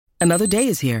Another day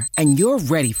is here, and you're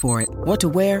ready for it. What to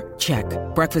wear? Check.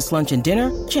 Breakfast, lunch, and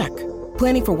dinner? Check.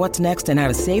 Planning for what's next and how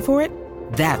to save for it?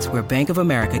 That's where Bank of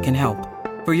America can help.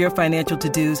 For your financial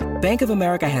to-dos, Bank of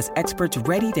America has experts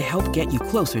ready to help get you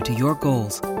closer to your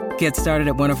goals. Get started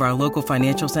at one of our local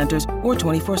financial centers or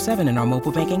 24/7 in our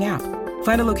mobile banking app.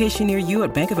 Find a location near you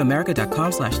at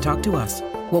bankofamerica.com/talktous.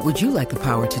 What would you like the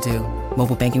power to do?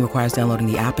 Mobile banking requires downloading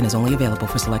the app and is only available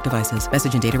for select devices.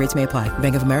 Message and data rates may apply.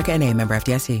 Bank of America N.A., member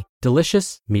FDIC.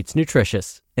 Delicious meets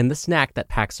nutritious in the snack that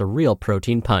packs a real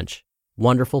protein punch.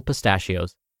 Wonderful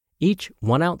Pistachios. Each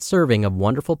 1-ounce serving of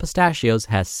Wonderful Pistachios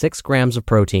has 6 grams of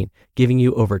protein, giving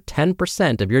you over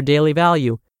 10% of your daily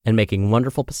value and making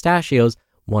Wonderful Pistachios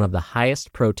one of the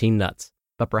highest protein nuts.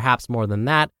 But perhaps more than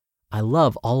that, I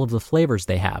love all of the flavors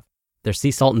they have. Their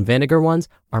sea salt and vinegar ones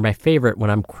are my favorite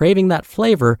when I'm craving that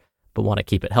flavor but want to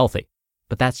keep it healthy.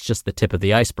 But that's just the tip of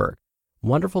the iceberg.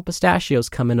 Wonderful Pistachios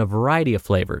come in a variety of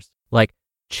flavors, like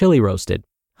chili roasted,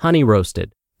 honey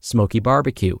roasted, smoky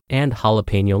barbecue, and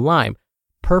jalapeno lime,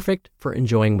 perfect for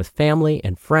enjoying with family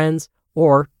and friends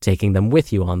or taking them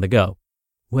with you on the go.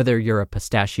 Whether you're a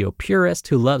pistachio purist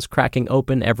who loves cracking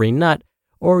open every nut,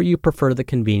 or you prefer the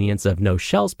convenience of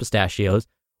no-shells pistachios,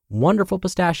 Wonderful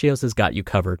Pistachios has got you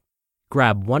covered.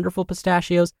 Grab Wonderful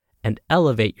Pistachios and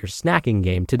elevate your snacking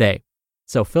game today.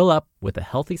 So fill up with a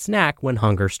healthy snack when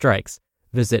hunger strikes.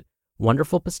 Visit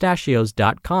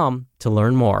wonderfulpistachios.com to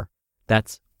learn more.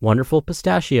 That's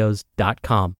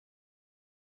wonderfulpistachios.com.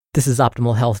 This is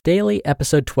Optimal Health Daily,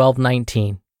 episode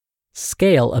 1219,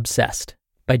 Scale Obsessed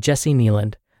by Jesse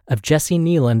Kneeland of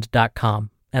jessekneeland.com,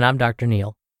 and I'm Dr.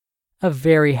 Neal. A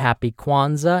very happy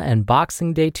Kwanzaa and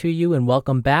Boxing Day to you, and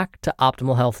welcome back to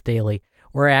Optimal Health Daily,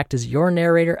 where I act as your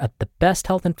narrator at the best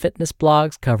health and fitness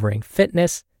blogs covering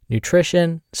fitness,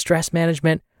 nutrition, stress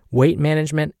management, weight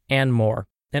management, and more,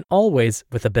 and always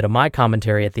with a bit of my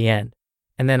commentary at the end.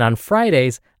 And then on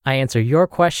Fridays, I answer your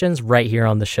questions right here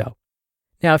on the show.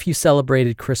 Now, if you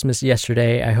celebrated Christmas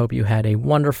yesterday, I hope you had a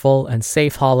wonderful and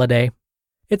safe holiday.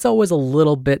 It's always a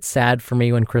little bit sad for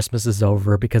me when Christmas is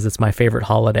over because it's my favorite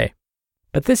holiday.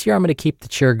 But this year I'm going to keep the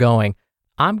cheer going.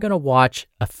 I'm going to watch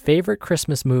a favorite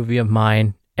Christmas movie of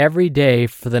mine every day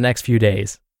for the next few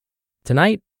days.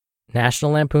 Tonight,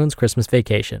 National Lampoon's Christmas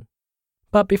Vacation.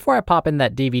 But before I pop in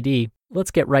that DVD, let's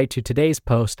get right to today's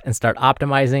post and start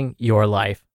optimizing your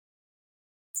life.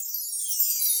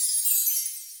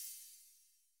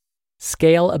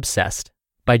 Scale Obsessed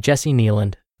by Jesse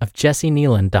Kneeland of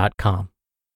jessekneeland.com.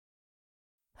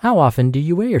 How often do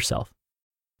you weigh yourself?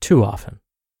 Too often.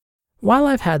 While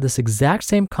I've had this exact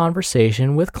same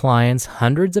conversation with clients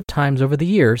hundreds of times over the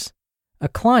years, a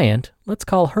client, let's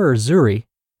call her Zuri,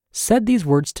 said these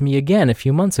words to me again a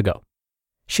few months ago.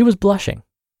 She was blushing,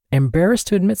 embarrassed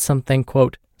to admit something,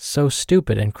 quote, so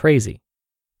stupid and crazy.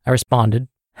 I responded,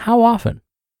 how often?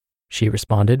 She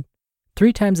responded,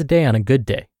 3 times a day on a good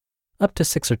day, up to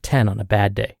 6 or 10 on a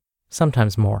bad day,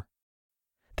 sometimes more.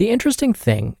 The interesting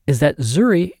thing is that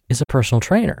Zuri is a personal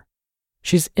trainer.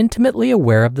 She's intimately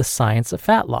aware of the science of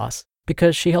fat loss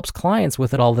because she helps clients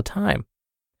with it all the time.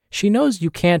 She knows you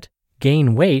can't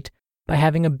gain weight by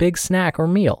having a big snack or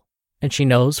meal, and she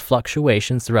knows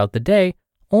fluctuations throughout the day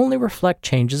only reflect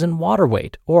changes in water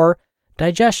weight or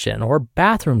digestion or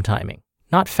bathroom timing,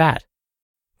 not fat.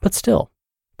 But still,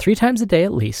 3 times a day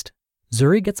at least,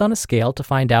 Zuri gets on a scale to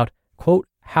find out, quote,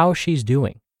 how she's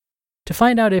doing. To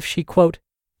find out if she, quote,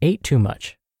 ate too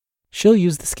much. She'll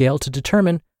use the scale to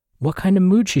determine what kind of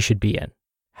mood she should be in,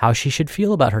 how she should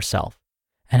feel about herself,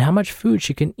 and how much food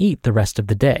she can eat the rest of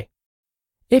the day.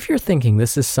 If you're thinking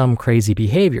this is some crazy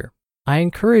behavior, I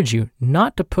encourage you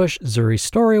not to push Zuri's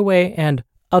story away and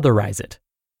otherize it.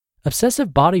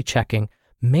 Obsessive body checking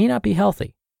may not be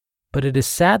healthy, but it is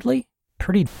sadly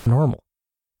pretty normal.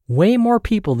 Way more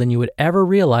people than you would ever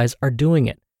realize are doing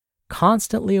it,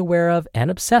 constantly aware of and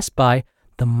obsessed by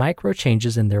the micro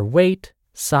changes in their weight,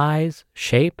 size,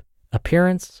 shape,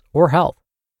 appearance, or health.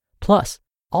 Plus,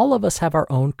 all of us have our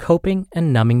own coping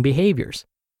and numbing behaviors.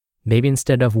 Maybe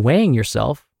instead of weighing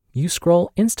yourself, you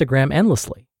scroll Instagram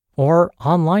endlessly, or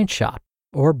online shop,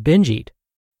 or binge eat.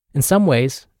 In some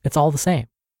ways, it's all the same.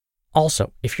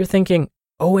 Also, if you're thinking,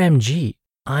 OMG,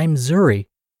 I'm Zuri,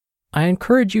 I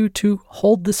encourage you to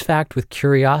hold this fact with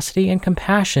curiosity and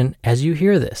compassion as you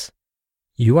hear this.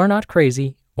 You are not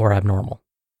crazy or abnormal.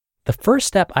 The first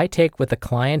step I take with a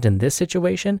client in this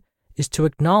situation is to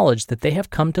acknowledge that they have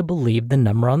come to believe the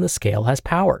number on the scale has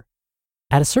power.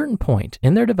 At a certain point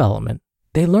in their development,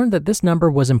 they learned that this number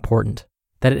was important,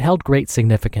 that it held great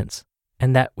significance,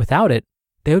 and that without it,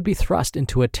 they would be thrust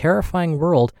into a terrifying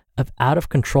world of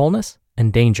out-of-controlness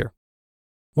and danger.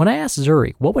 When I asked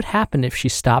Zuri what would happen if she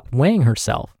stopped weighing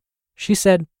herself, she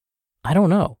said, "I don't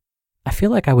know. I feel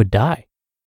like I would die."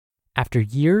 After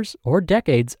years or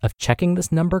decades of checking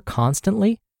this number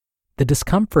constantly, the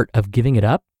discomfort of giving it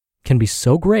up can be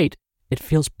so great it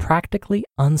feels practically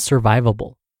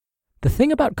unsurvivable. The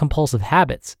thing about compulsive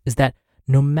habits is that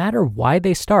no matter why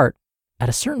they start, at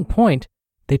a certain point,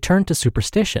 they turn to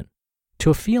superstition, to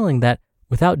a feeling that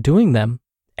without doing them,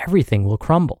 everything will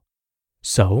crumble.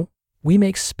 So, we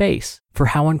make space for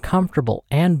how uncomfortable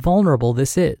and vulnerable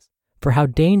this is, for how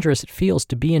dangerous it feels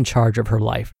to be in charge of her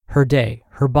life, her day,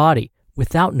 her body,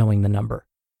 without knowing the number.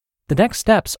 The next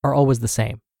steps are always the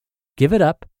same. Give it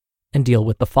up and deal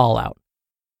with the fallout.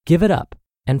 Give it up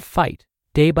and fight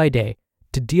day by day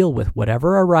to deal with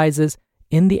whatever arises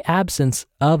in the absence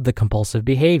of the compulsive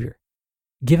behavior.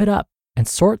 Give it up and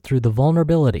sort through the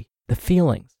vulnerability, the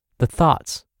feelings, the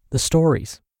thoughts, the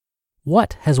stories.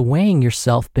 What has weighing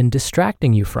yourself been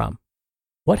distracting you from?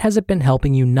 What has it been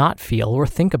helping you not feel or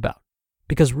think about?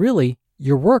 Because really,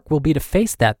 your work will be to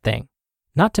face that thing,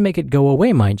 not to make it go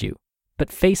away, mind you,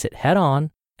 but face it head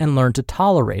on and learn to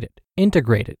tolerate it,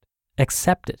 integrate it,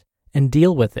 accept it, and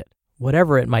deal with it,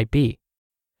 whatever it might be.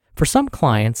 For some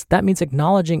clients, that means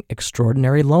acknowledging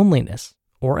extraordinary loneliness,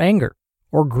 or anger,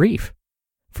 or grief.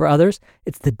 For others,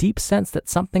 it's the deep sense that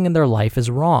something in their life is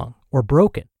wrong or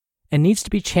broken and needs to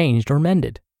be changed or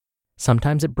mended.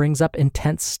 Sometimes it brings up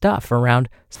intense stuff around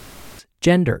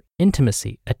gender,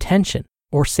 intimacy, attention,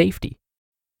 or safety.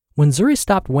 When Zuri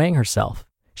stopped weighing herself,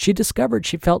 she discovered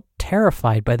she felt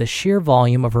terrified by the sheer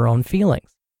volume of her own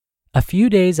feelings. A few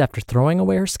days after throwing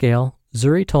away her scale,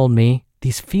 Zuri told me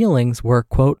these feelings were,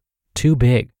 quote, too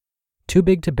big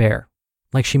to bear,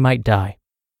 like she might die.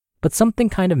 But something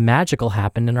kind of magical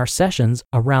happened in our sessions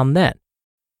around then.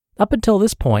 Up until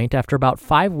this point, after about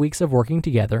 5 weeks of working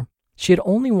together, she had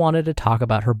only wanted to talk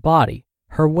about her body,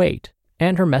 her weight,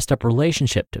 and her messed up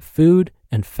relationship to food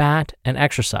and fat and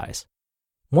exercise.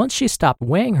 Once she stopped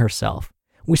weighing herself,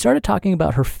 we started talking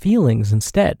about her feelings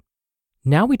instead.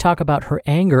 Now we talk about her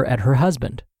anger at her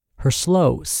husband, her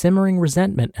slow, simmering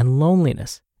resentment and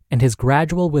loneliness, and his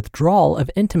gradual withdrawal of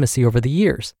intimacy over the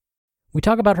years. We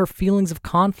talk about her feelings of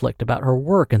conflict about her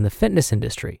work in the fitness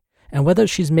industry and whether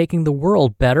she's making the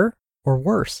world better or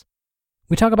worse.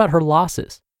 We talk about her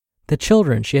losses, the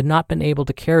children she had not been able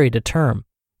to carry to term,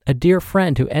 a dear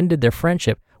friend who ended their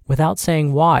friendship without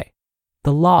saying why,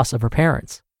 the loss of her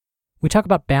parents. We talk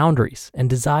about boundaries and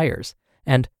desires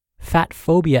and fat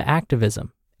phobia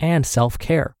activism and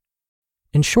self-care.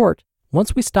 In short,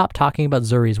 once we stopped talking about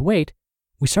Zuri's weight,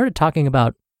 we started talking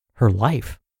about her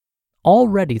life.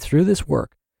 Already through this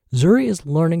work, Zuri is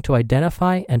learning to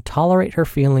identify and tolerate her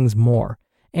feelings more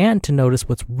and to notice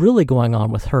what's really going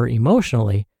on with her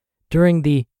emotionally during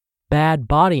the bad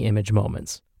body image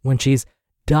moments when she's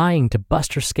dying to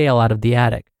bust her scale out of the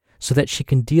attic so that she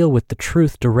can deal with the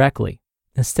truth directly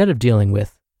instead of dealing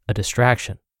with a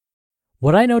distraction.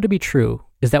 What I know to be true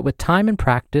is that with time and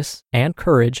practice and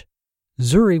courage,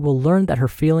 Zuri will learn that her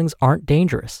feelings aren't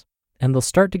dangerous and they'll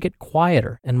start to get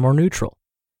quieter and more neutral.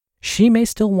 She may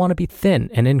still want to be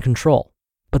thin and in control,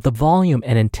 but the volume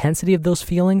and intensity of those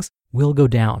feelings will go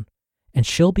down, and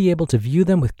she'll be able to view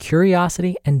them with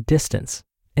curiosity and distance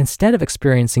instead of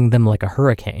experiencing them like a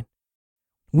hurricane.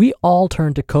 We all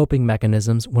turn to coping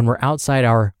mechanisms when we're outside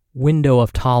our window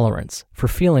of tolerance for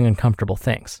feeling uncomfortable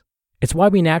things. It's why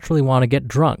we naturally want to get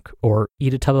drunk or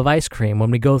eat a tub of ice cream when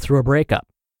we go through a breakup.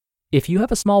 If you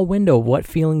have a small window of what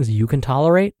feelings you can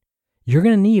tolerate, you're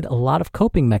going to need a lot of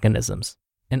coping mechanisms.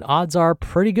 And odds are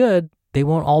pretty good they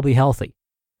won't all be healthy.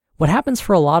 What happens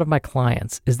for a lot of my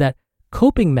clients is that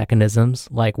coping mechanisms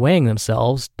like weighing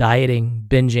themselves, dieting,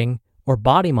 binging, or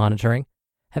body monitoring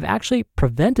have actually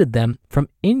prevented them from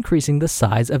increasing the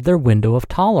size of their window of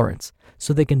tolerance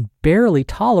so they can barely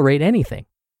tolerate anything.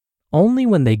 Only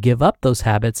when they give up those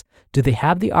habits do they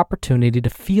have the opportunity to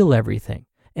feel everything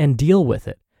and deal with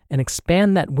it and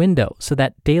expand that window so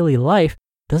that daily life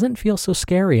doesn't feel so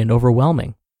scary and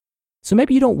overwhelming. So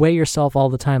maybe you don't weigh yourself all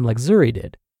the time like Zuri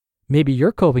did. Maybe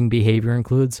your coping behavior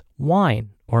includes wine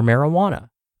or marijuana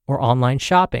or online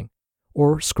shopping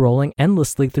or scrolling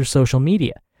endlessly through social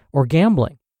media or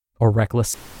gambling or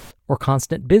reckless or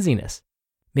constant busyness.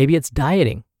 Maybe it's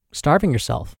dieting, starving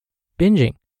yourself,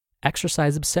 binging,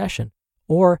 exercise obsession,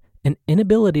 or an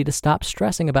inability to stop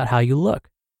stressing about how you look.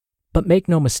 But make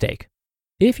no mistake,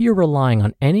 if you're relying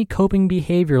on any coping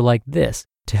behavior like this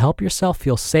to help yourself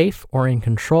feel safe or in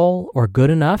control or good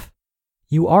enough,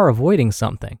 you are avoiding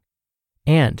something.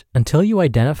 And until you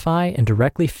identify and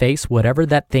directly face whatever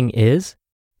that thing is,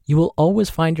 you will always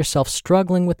find yourself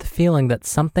struggling with the feeling that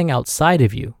something outside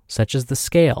of you, such as the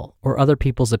scale or other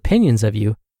people's opinions of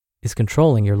you, is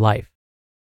controlling your life.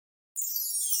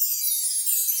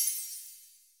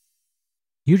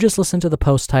 You just listened to the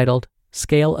post titled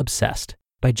Scale Obsessed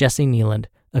by Jesse Kneeland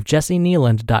of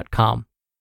jessekneeland.com.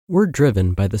 We're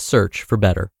driven by the search for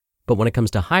better, but when it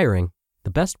comes to hiring, the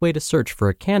best way to search for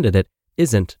a candidate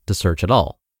isn't to search at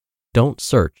all. Don't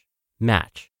search,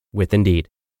 match with Indeed.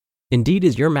 Indeed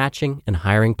is your matching and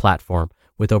hiring platform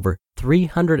with over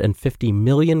 350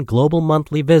 million global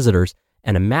monthly visitors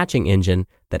and a matching engine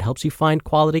that helps you find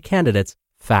quality candidates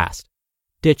fast.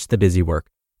 Ditch the busy work.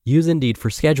 Use Indeed for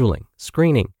scheduling,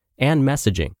 screening, and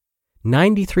messaging.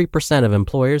 93% of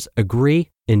employers agree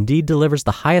Indeed delivers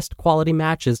the highest quality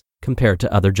matches compared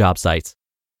to other job sites.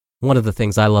 One of the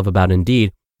things I love about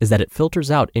Indeed is that it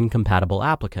filters out incompatible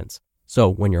applicants. So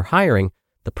when you're hiring,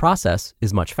 the process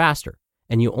is much faster,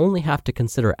 and you only have to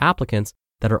consider applicants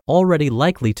that are already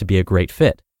likely to be a great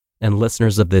fit. And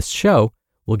listeners of this show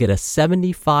will get a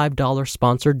 $75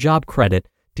 sponsored job credit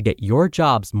to get your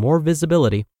jobs more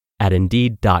visibility at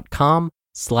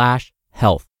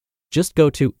Indeed.com/health. Just go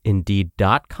to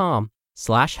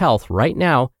Indeed.com/health right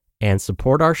now and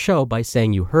support our show by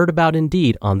saying you heard about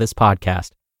Indeed on this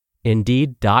podcast.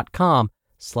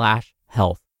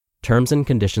 Indeed.com/health. Terms and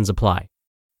conditions apply.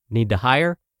 Need to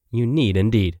hire? You need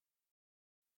Indeed.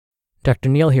 Dr.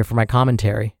 Neal here for my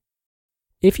commentary.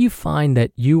 If you find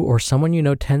that you or someone you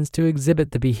know tends to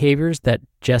exhibit the behaviors that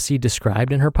Jessie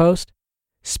described in her post,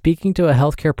 speaking to a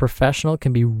healthcare professional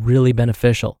can be really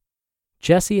beneficial.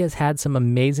 Jessie has had some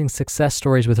amazing success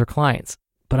stories with her clients,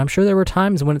 but I'm sure there were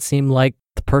times when it seemed like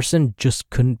the person just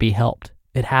couldn't be helped.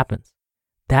 It happens.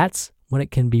 That's when it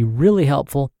can be really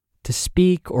helpful to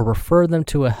speak or refer them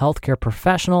to a healthcare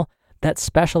professional that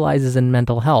specializes in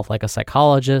mental health, like a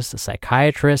psychologist, a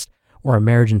psychiatrist, or a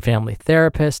marriage and family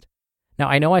therapist. Now,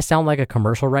 I know I sound like a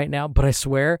commercial right now, but I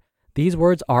swear these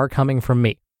words are coming from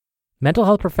me. Mental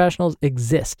health professionals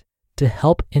exist to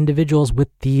help individuals with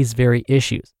these very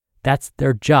issues. That's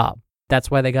their job.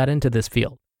 That's why they got into this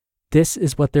field. This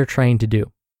is what they're trained to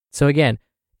do. So again,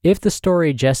 if the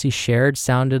story Jessie shared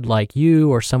sounded like you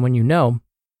or someone you know,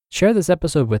 share this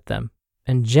episode with them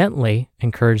and gently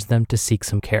encourage them to seek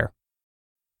some care.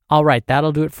 All right,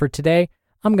 that'll do it for today.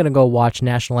 I'm going to go watch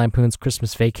National Lampoon's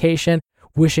Christmas Vacation.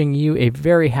 Wishing you a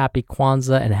very happy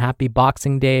Kwanzaa and happy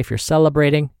Boxing Day if you're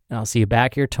celebrating. And I'll see you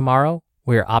back here tomorrow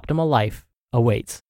where your optimal life awaits.